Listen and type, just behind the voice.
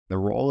The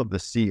role of the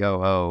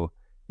COO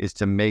is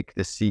to make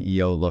the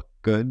CEO look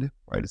good,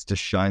 right? It's to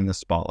shine the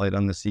spotlight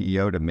on the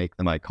CEO to make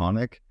them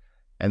iconic.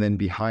 And then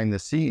behind the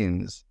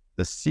scenes,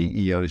 the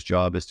CEO's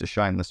job is to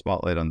shine the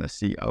spotlight on the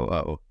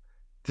COO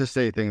to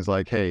say things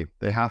like, hey,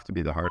 they have to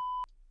be the hard.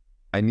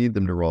 I need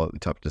them to roll out the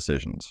tough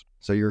decisions.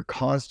 So you're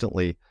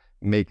constantly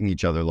making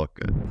each other look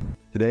good.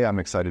 Today, I'm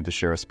excited to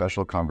share a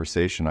special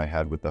conversation I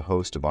had with the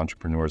host of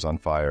Entrepreneurs on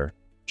Fire,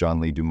 John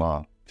Lee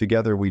Dumas.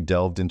 Together, we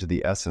delved into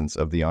the essence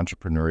of the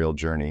entrepreneurial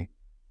journey,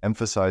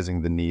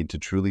 emphasizing the need to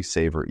truly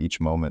savor each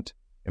moment,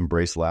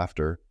 embrace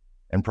laughter,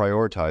 and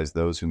prioritize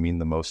those who mean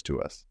the most to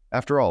us.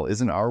 After all,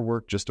 isn't our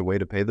work just a way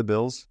to pay the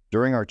bills?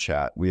 During our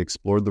chat, we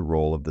explored the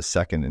role of the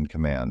second in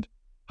command,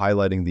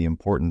 highlighting the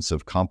importance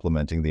of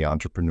complementing the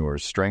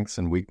entrepreneur's strengths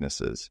and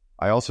weaknesses.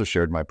 I also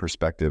shared my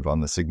perspective on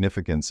the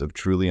significance of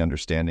truly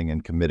understanding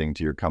and committing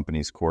to your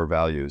company's core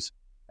values,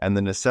 and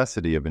the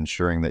necessity of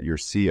ensuring that your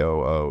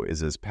COO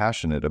is as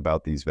passionate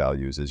about these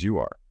values as you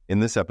are. In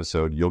this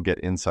episode, you'll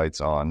get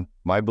insights on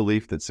my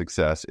belief that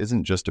success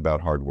isn't just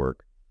about hard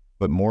work,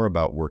 but more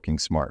about working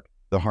smart.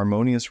 The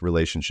harmonious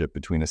relationship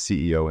between a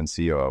CEO and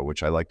COO,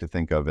 which I like to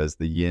think of as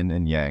the yin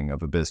and yang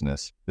of a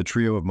business, the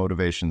trio of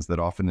motivations that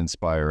often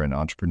inspire an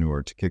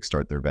entrepreneur to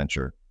kickstart their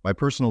venture. My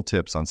personal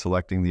tips on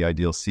selecting the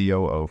ideal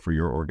COO for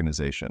your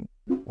organization.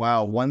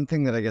 Wow, one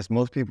thing that I guess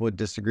most people would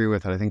disagree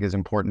with that I think is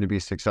important to be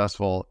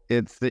successful,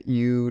 it's that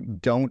you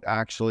don't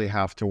actually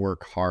have to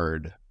work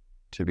hard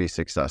to be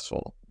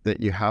successful, that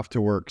you have to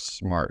work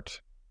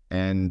smart.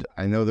 And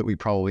I know that we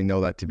probably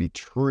know that to be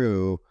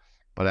true,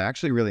 but I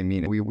actually really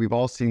mean it. We've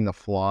all seen the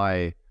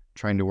fly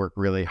trying to work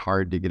really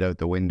hard to get out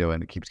the window,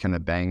 and it keeps kind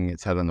of banging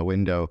its head on the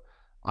window.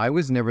 I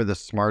was never the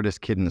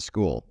smartest kid in the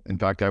school. In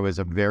fact, I was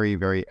a very,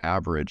 very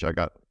average. I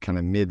got kind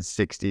of mid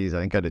 60s. I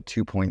think I had a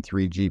 2.3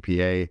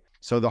 GPA.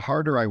 So the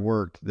harder I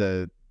worked,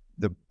 the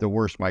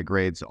worse my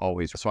grades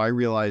always. So I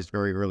realized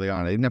very early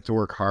on, I didn't have to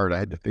work hard. I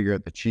had to figure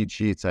out the cheat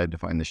sheets. I had to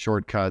find the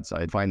shortcuts.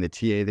 I had to find the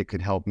TA that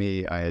could help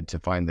me. I had to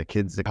find the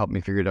kids that helped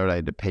me figure it out. I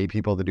had to pay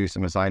people to do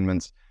some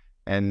assignments.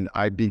 And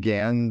I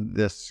began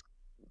this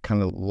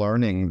kind of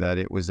learning that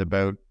it was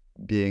about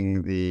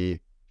being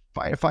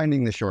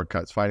finding the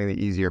shortcuts, finding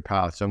the easier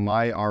path. So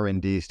my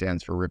R&D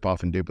stands for rip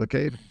off and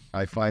duplicate.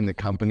 I find the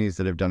companies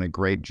that have done a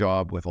great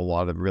job with a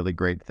lot of really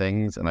great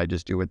things, and I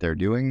just do what they're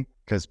doing.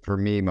 Because for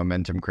me,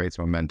 momentum creates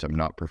momentum,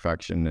 not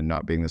perfection, and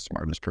not being the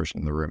smartest person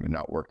in the room and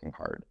not working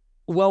hard.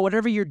 Well,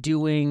 whatever you're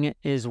doing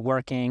is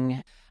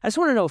working. I just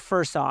want to know,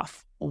 first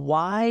off,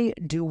 why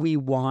do we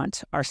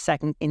want our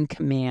second in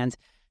command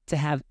to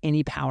have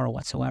any power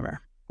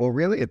whatsoever? Well,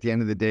 really, at the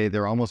end of the day,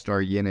 they're almost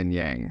our yin and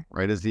yang,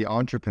 right? As the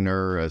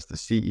entrepreneur, as the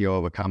CEO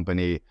of a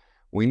company,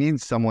 we need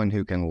someone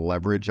who can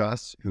leverage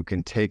us, who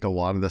can take a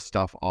lot of the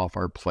stuff off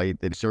our plate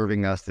that's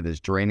serving us, that is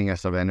draining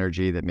us of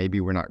energy that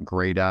maybe we're not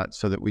great at,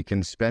 so that we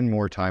can spend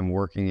more time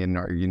working in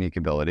our unique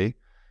ability.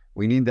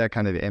 We need that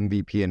kind of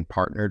MVP and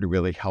partner to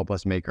really help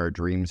us make our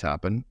dreams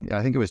happen.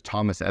 I think it was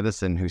Thomas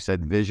Edison who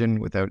said, vision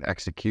without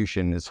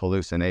execution is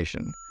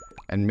hallucination.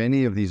 And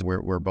many of these,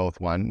 we're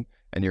both one,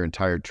 and your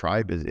entire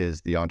tribe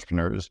is the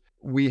entrepreneurs.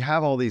 We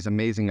have all these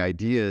amazing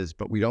ideas,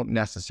 but we don't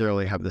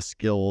necessarily have the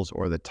skills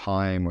or the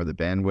time or the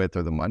bandwidth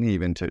or the money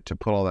even to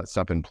put all that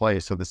stuff in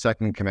place. So the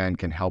second in command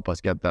can help us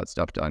get that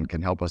stuff done,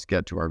 can help us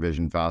get to our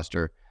vision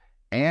faster.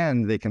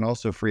 And they can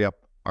also free up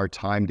our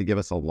time to give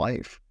us a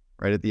life,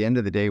 right? At the end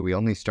of the day, we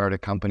only start a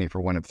company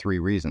for one of three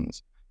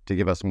reasons: to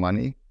give us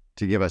money,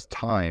 to give us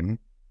time,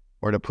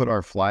 or to put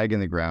our flag in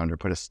the ground or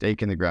put a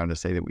stake in the ground to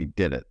say that we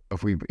did it.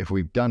 If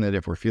we've done it,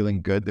 if we're feeling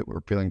good, that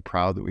we're feeling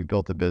proud that we've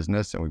built a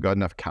business and we've got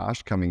enough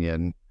cash coming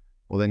in,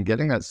 well, then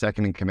getting that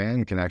second in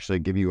command can actually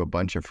give you a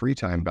bunch of free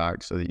time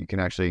back so that you can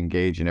actually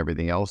engage in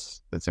everything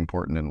else that's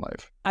important in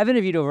life. I've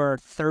interviewed over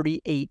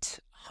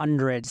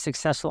 3,800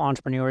 successful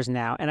entrepreneurs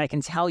now, and I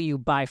can tell you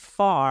by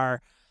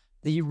far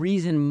the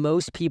reason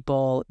most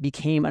people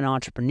became an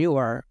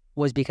entrepreneur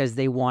was because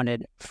they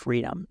wanted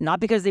freedom, not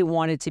because they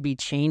wanted to be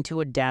chained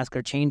to a desk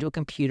or chained to a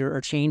computer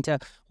or chained to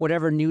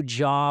whatever new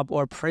job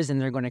or prison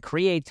they're going to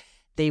create.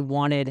 They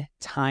wanted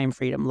time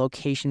freedom,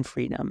 location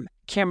freedom.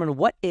 Cameron,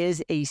 what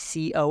is a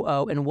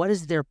COO and what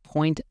is their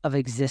point of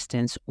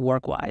existence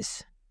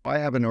work-wise? I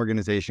have an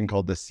organization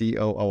called the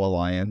COO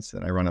Alliance,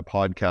 and I run a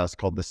podcast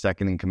called the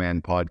Second in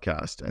Command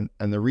podcast.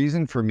 And the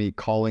reason for me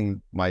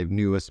calling my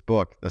newest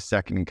book, The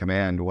Second in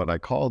Command, what I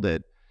called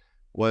it,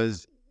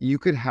 was you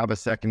could have a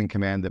second in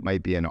command that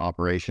might be an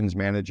operations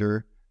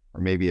manager, or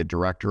maybe a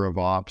director of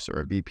ops, or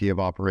a VP of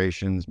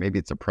operations. Maybe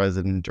it's a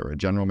president or a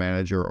general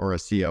manager or a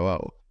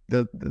COO.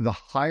 The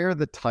higher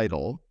the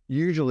title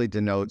usually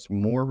denotes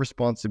more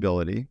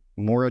responsibility,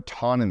 more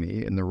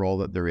autonomy in the role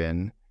that they're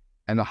in,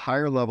 and a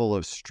higher level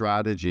of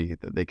strategy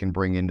that they can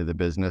bring into the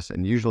business,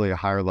 and usually a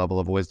higher level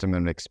of wisdom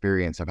and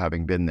experience of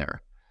having been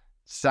there.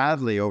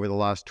 Sadly, over the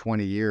last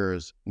 20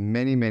 years,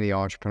 many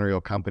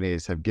entrepreneurial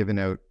companies have given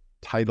out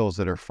titles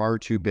that are far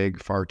too big,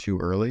 far too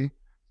early.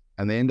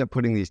 And they end up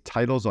putting these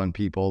titles on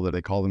people that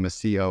they call them a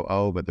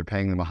COO, but they're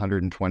paying them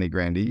 120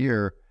 grand a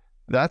year.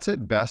 That's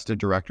at best a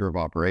director of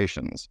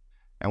operations.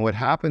 And what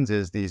happens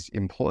is these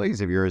employees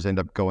of yours end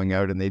up going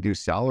out and they do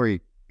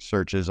salary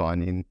searches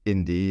on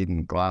Indeed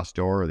and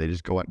Glassdoor, or they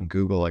just go out and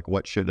Google, like,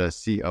 what should a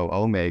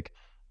COO make?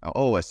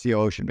 Oh, a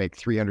COO should make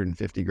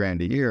 350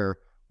 grand a year.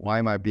 Why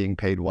am I being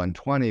paid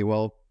 120?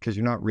 Well, because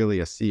you're not really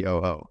a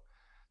COO.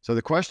 So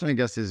the question, I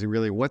guess, is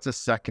really, what's a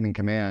second in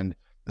command?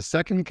 The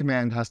second in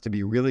command has to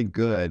be really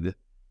good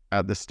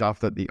at the stuff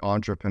that the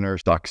entrepreneur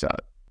sucks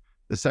at.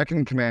 The second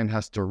in command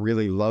has to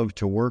really love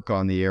to work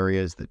on the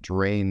areas that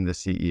drain the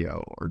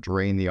CEO or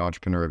drain the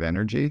entrepreneur of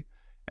energy.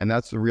 And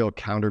that's the real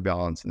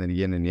counterbalance in the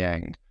yin and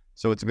yang.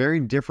 So it's very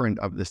different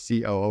of the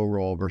COO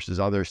role versus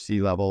other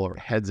C-level or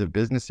heads of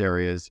business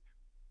areas.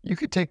 You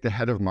could take the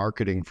head of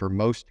marketing for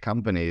most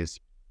companies,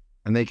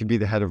 and they could be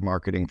the head of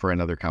marketing for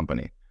another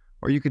company.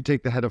 Or you could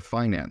take the head of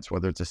finance,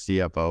 whether it's a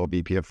CFO,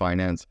 VP of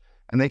finance,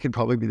 and they could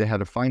probably be the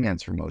head of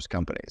finance for most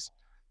companies.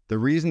 The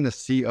reason the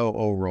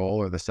COO role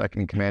or the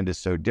second in command is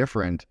so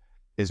different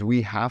is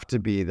we have to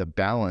be the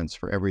balance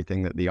for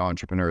everything that the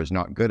entrepreneur is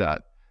not good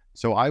at.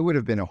 So I would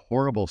have been a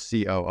horrible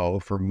COO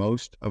for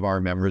most of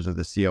our members of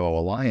the COO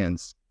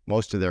Alliance,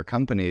 most of their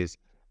companies,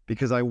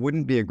 because I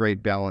wouldn't be a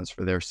great balance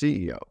for their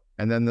CEO.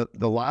 And then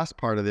the last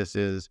part of this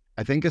is,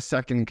 I think a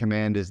second in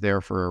command is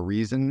there for a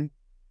reason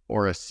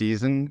or a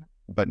season,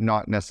 but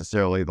not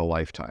necessarily the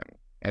lifetime.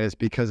 And it's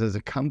because as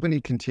a company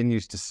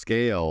continues to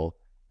scale,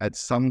 at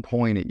some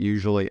point it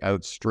usually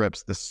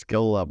outstrips the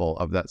skill level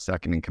of that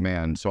second in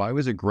command. So I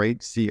was a great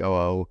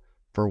COO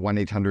for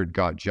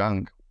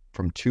 1-800-GOT-JUNK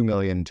from 2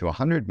 million to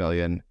 100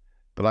 million,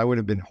 but I would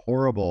have been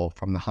horrible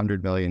from the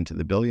 100 million to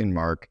the billion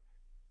mark,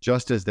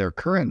 just as their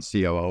current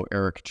COO,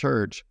 Eric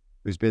Church,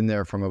 who's been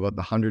there from about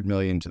the 100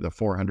 million to the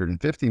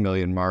 450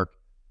 million mark,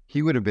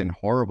 he would have been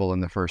horrible in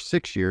the first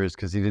 6 years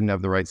because he didn't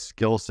have the right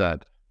skill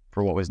set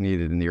for what was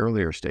needed in the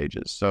earlier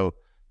stages. So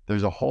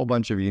there's a whole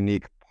bunch of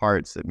unique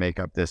parts that make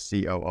up this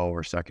COO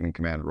or second in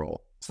command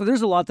role. So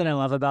there's a lot that I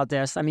love about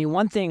this. I mean,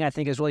 one thing I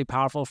think is really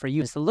powerful for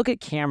you is to look at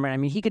Cameron. I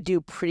mean, he could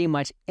do pretty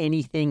much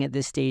anything at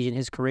this stage in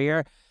his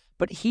career,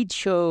 but he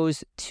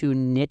chose to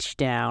niche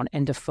down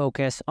and to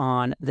focus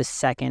on the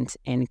second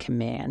in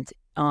command,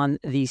 on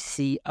the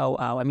COO.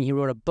 I mean, he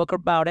wrote a book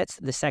about it,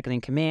 The Second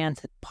in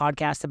Command,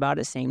 podcast about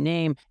it, same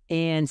name.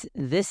 And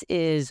this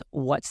is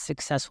what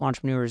successful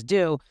entrepreneurs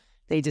do.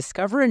 They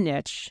discover a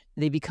niche,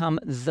 they become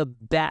the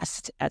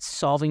best at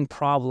solving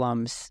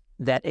problems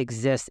that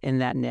exist in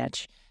that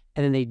niche,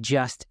 and then they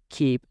just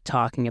keep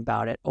talking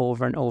about it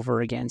over and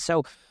over again.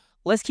 So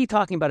let's keep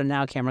talking about it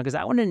now, Cameron, because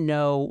I want to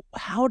know,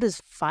 how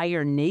does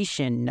Fire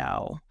Nation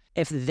know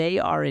if they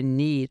are in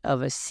need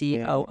of a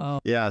COO?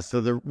 Yeah,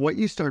 so what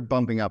you start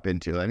bumping up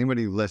into,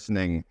 anybody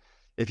listening,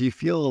 if you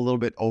feel a little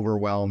bit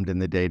overwhelmed in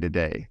the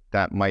day-to-day,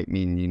 that might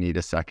mean you need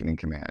a second in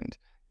command.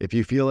 If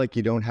you feel like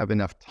you don't have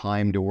enough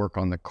time to work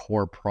on the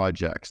core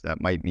projects, that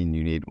might mean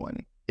you need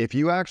one. If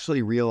you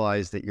actually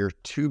realize that you're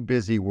too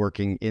busy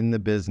working in the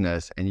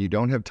business and you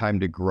don't have time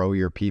to grow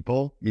your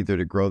people, either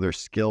to grow their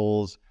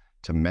skills,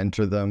 to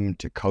mentor them,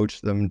 to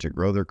coach them, to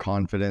grow their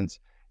confidence,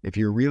 if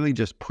you're really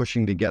just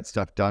pushing to get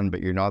stuff done,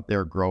 but you're not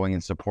there growing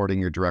and supporting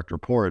your direct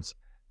reports,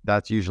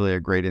 that's usually a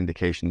great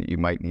indication that you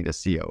might need a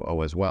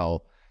COO as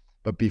well.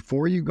 But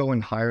before you go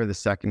and hire the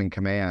second in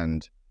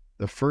command,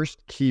 the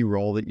first key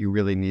role that you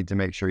really need to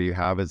make sure you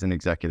have is an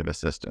executive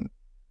assistant,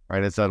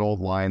 right? It's that old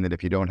line that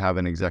if you don't have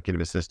an executive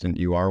assistant,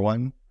 you are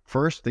one.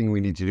 First thing we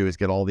need to do is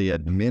get all the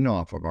admin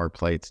off of our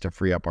plates to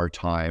free up our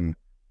time.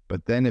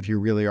 But then if you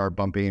really are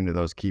bumping into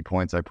those key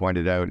points I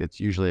pointed out,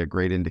 it's usually a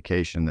great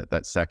indication that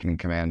that second in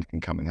command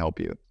can come and help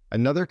you.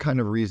 Another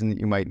kind of reason that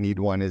you might need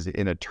one is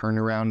in a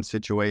turnaround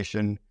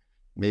situation.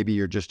 Maybe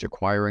you're just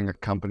acquiring a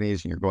company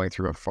and you're going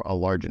through a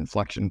large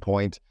inflection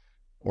point.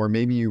 Or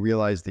maybe you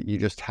realize that you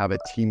just have a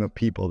team of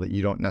people that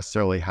you don't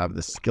necessarily have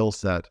the skill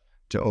set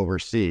to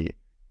oversee.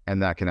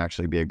 And that can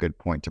actually be a good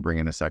point to bring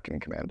in a second in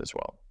command as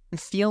well.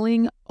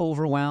 Feeling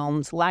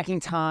overwhelmed, lacking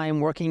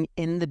time, working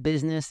in the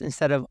business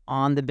instead of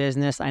on the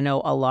business. I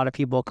know a lot of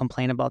people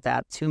complain about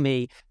that. To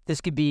me, this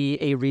could be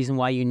a reason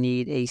why you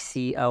need a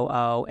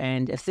COO.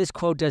 And if this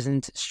quote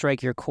doesn't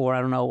strike your core,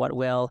 I don't know what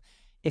will.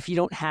 If you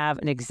don't have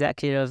an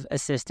executive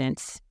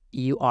assistant,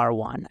 you are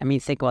one. I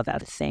mean, think about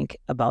that. Think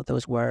about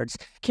those words.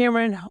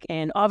 Cameron,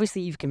 and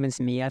obviously you've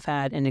convinced me. I've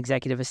had an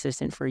executive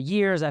assistant for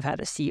years. I've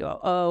had a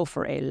COO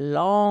for a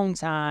long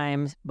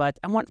time, but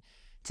I want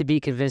to be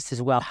convinced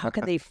as well. How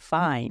can they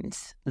find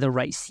the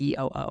right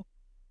COO?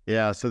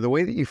 Yeah, so the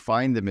way that you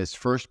find them is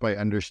first by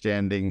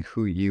understanding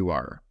who you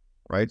are,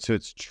 right? So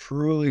it's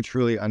truly,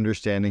 truly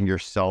understanding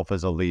yourself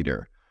as a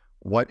leader.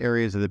 What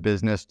areas of the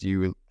business do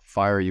you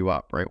fire you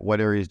up, right? What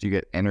areas do you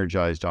get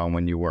energized on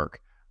when you work?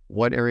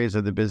 What areas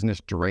of the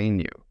business drain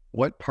you?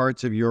 What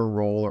parts of your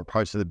role or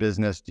parts of the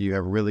business do you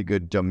have really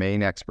good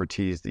domain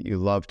expertise that you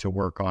love to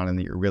work on and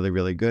that you're really,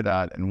 really good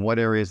at? And what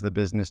areas of the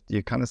business do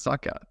you kind of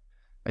suck at?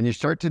 And you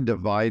start to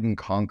divide and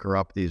conquer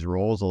up these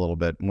roles a little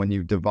bit. And when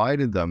you've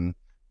divided them,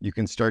 you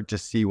can start to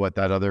see what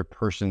that other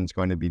person's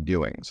going to be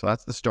doing. So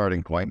that's the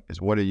starting point,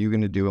 is what are you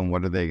going to do and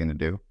what are they going to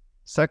do?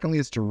 Secondly,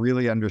 is to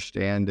really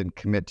understand and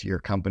commit to your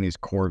company's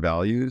core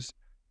values.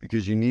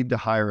 because you need to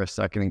hire a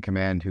second in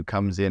command who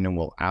comes in and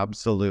will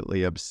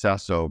absolutely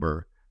obsess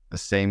over the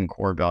same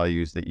core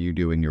values that you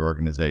do in your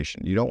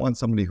organization. You don't want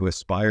somebody who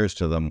aspires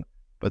to them,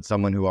 but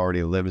someone who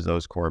already lives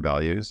those core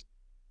values.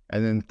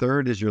 And then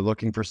third is you're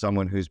looking for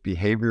someone whose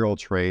behavioral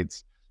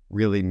traits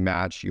really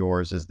match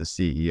yours as the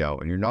CEO.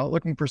 And you're not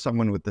looking for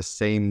someone with the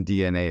same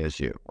DNA as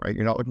you, right?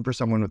 You're not looking for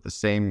someone with the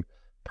same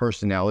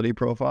personality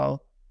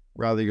profile.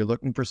 Rather, you're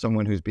looking for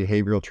someone whose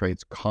behavioral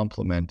traits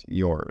complement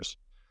yours.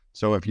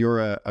 So if you're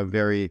a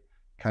very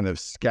kind of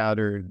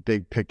scattered,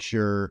 big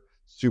picture,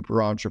 super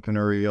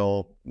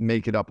entrepreneurial,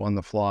 make it up on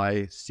the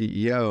fly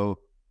CEO,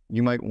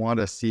 you might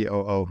want a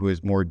COO who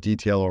is more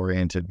detail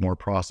oriented, more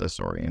process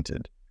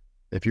oriented.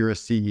 If you're a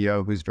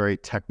CEO who's very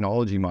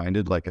technology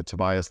minded, like a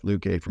Tobias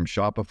Luque from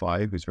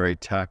Shopify, who's very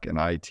tech and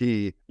IT,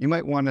 you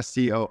might want a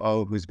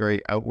COO who's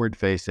very outward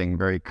facing,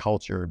 very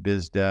culture,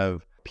 biz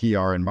dev,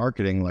 PR and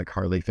marketing, like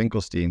Harley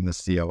Finkelstein, the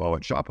COO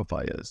at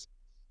Shopify is.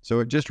 So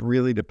it just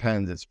really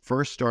depends. It's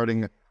first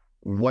starting,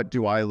 what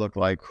do I look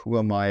like? Who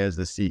am I as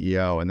the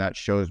CEO? And that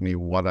shows me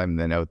what I'm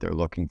then out there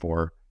looking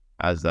for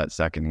as that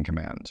second in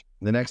command.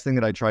 The next thing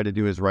that I try to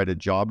do is write a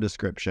job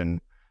description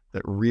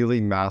that really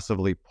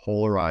massively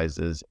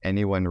polarizes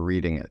anyone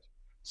reading it,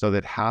 so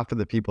that half of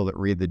the people that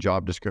read the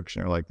job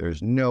description are like,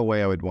 there's no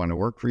way I would want to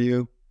work for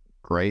you.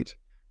 Great.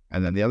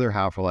 And then the other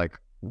half are like,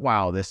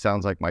 wow, this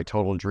sounds like my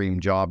total dream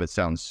job. It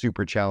sounds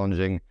super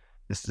challenging.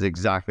 This is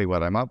exactly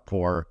what I'm up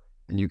for.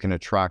 And you can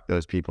attract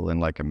those people in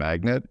like a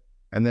magnet.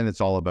 And then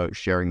it's all about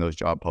sharing those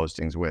job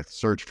postings with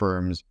search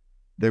firms.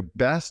 The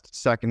best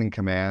second in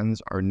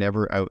commands are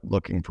never out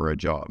looking for a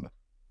job.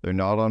 They're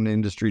not on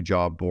industry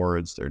job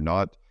boards. They're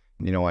not,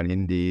 on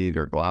Indeed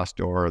or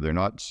Glassdoor. They're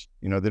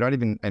not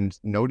even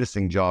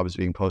noticing jobs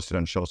being posted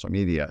on social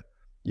media.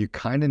 You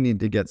kind of need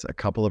to get a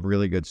couple of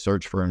really good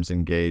search firms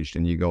engaged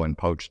and you go and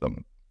poach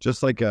them.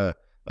 Just like a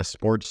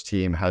sports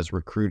team has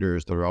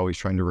recruiters that are always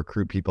trying to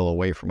recruit people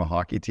away from a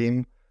hockey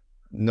team,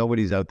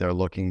 nobody's out there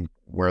looking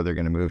where they're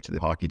going to move to the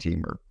hockey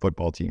team or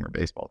football team or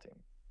baseball team.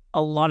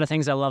 A lot of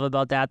things I love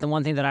about that. The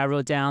one thing that I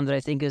wrote down that I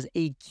think is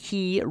a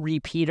key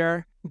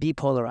repeater, be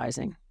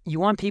polarizing.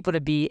 You want people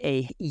to be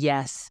a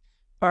yes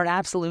or an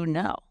absolute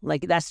no.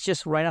 Like that's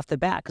just right off the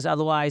bat, because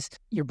otherwise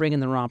you're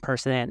bringing the wrong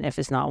person in if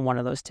it's not one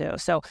of those two.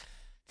 So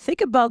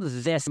think about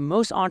this.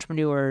 Most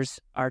entrepreneurs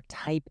are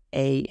type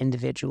A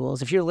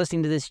individuals. If you're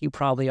listening to this, you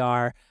probably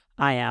are.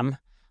 I am.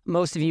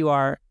 Most of you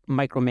are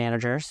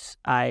micromanagers.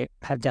 I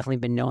have definitely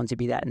been known to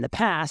be that in the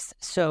past.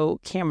 So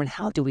Cameron,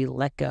 how do we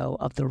let go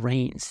of the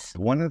reins?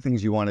 One of the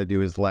things you want to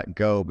do is let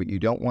go, but you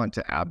don't want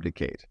to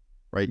abdicate,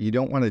 right? You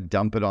don't want to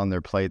dump it on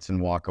their plates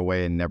and walk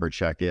away and never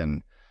check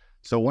in.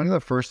 So one of the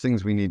first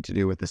things we need to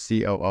do with the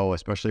COO,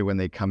 especially when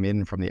they come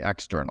in from the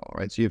external,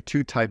 right? So you have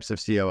two types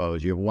of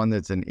COOs. You have one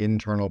that's an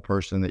internal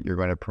person that you're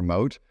going to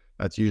promote.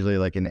 That's usually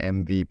like an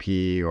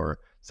MVP or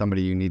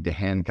somebody you need to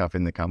handcuff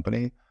in the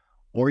company.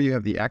 Or you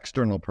have the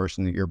external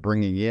person that you're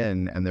bringing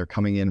in and they're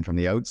coming in from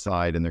the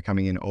outside and they're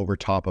coming in over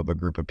top of a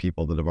group of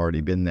people that have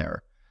already been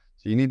there.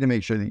 So you need to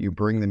make sure that you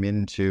bring them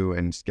into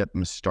and get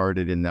them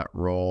started in that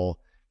role,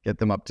 get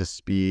them up to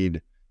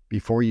speed.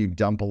 Before you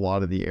dump a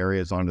lot of the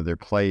areas onto their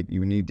plate,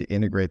 you need to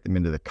integrate them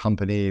into the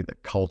company, the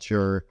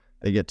culture.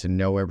 They get to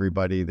know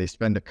everybody. They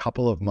spend a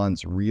couple of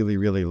months really,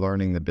 really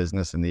learning the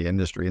business and the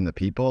industry and the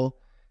people.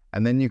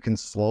 And then you can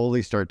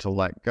slowly start to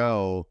let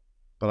go.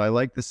 But I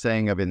like the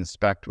saying of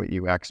inspect what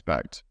you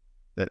expect,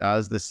 that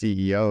as the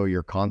CEO,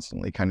 you're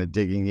constantly kind of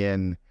digging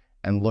in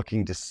and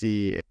looking to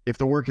see if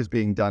the work is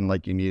being done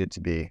like you need it to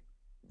be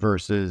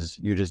versus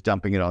you're just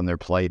dumping it on their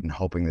plate and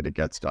hoping that it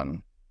gets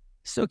done.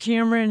 So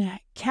Cameron,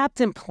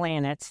 Captain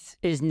Planet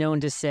is known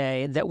to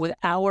say that with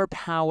our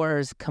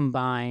powers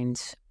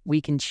combined, we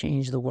can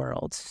change the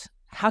world.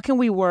 How can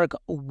we work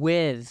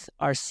with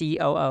our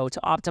COO to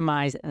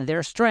optimize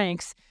their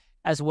strengths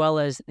as well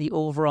as the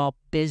overall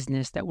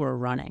business that we're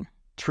running?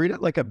 Treat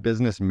it like a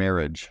business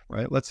marriage,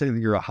 right? Let's say that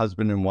you're a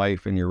husband and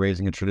wife and you're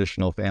raising a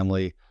traditional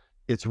family.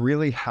 It's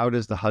really, how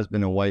does the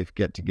husband and wife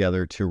get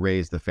together to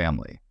raise the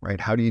family, right?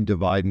 How do you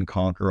divide and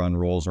conquer on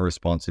roles and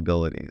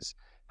responsibilities?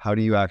 How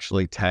do you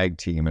actually tag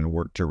team and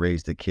work to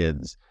raise the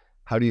kids?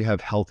 How do you have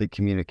healthy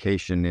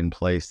communication in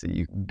place that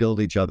you build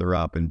each other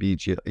up and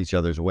beat each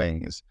other's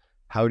wings?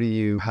 How do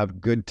you have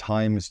good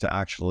times to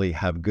actually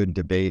have good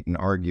debate and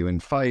argue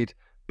and fight,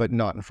 but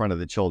not in front of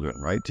the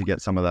children, right? To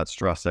get some of that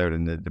stress out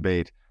in the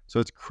debate. So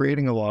it's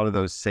creating a lot of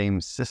those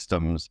same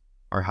systems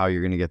are how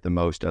you're going to get the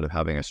most out of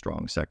having a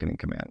strong second in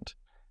command.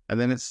 And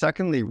then it's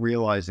secondly,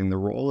 realizing the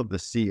role of the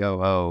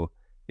COO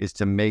is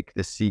to make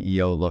the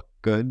CEO look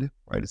good,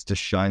 right? It's to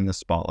shine the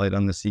spotlight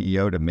on the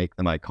CEO to make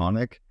them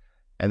iconic.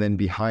 And then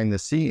behind the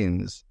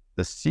scenes,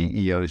 the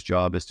CEO's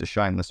job is to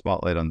shine the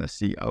spotlight on the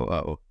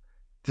COO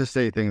to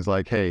say things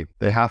like, hey,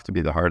 they have to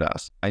be the hard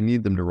ass. I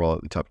need them to roll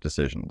out the tough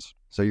decisions.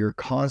 So you're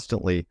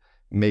constantly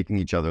making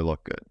each other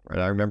look good, right?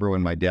 I remember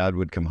when my dad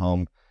would come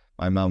home,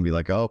 my mom would be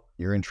like, oh,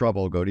 you're in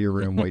trouble. Go to your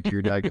room, wait till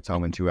your dad gets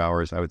home in 2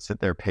 hours. I would sit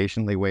there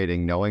patiently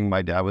waiting, knowing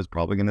my dad was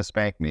probably going to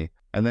spank me.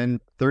 And then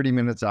 30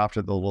 minutes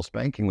after the little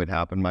spanking would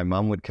happen, my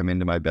mom would come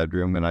into my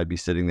bedroom and I'd be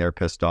sitting there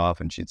pissed off.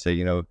 And she'd say,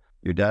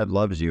 your dad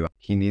loves you.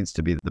 He needs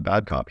to be the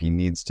bad cop. He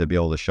needs to be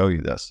able to show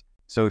you this.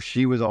 So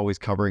she was always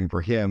covering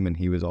for him and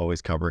he was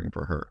always covering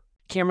for her.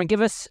 Cameron,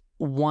 give us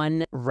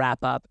one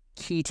wrap-up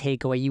key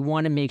takeaway you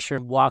want to make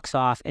sure walks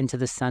off into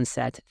the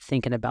sunset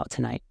thinking about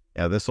tonight.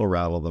 Yeah, this will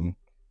rattle them.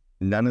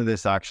 None of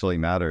this actually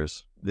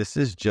matters. This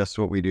is just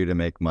what we do to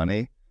make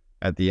money.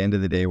 At the end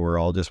of the day, we're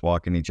all just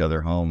walking each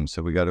other home.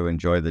 So we got to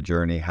enjoy the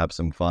journey, have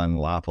some fun,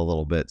 laugh a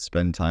little bit,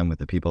 spend time with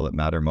the people that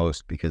matter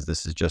most, because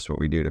this is just what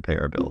we do to pay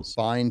our bills.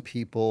 Find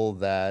people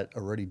that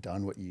already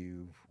done what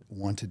you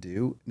want to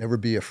do. Never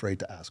be afraid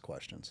to ask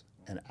questions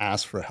and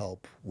ask for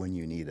help when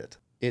you need it.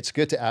 It's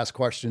good to ask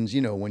questions,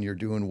 when you're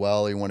doing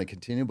well, you want to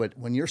continue. But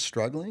when you're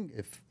struggling,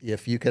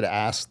 if you could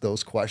ask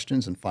those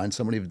questions and find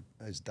somebody who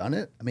has done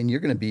it,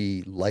 you're going to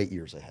be light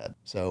years ahead.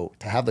 So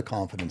to have the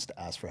confidence to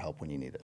ask for help when you need it.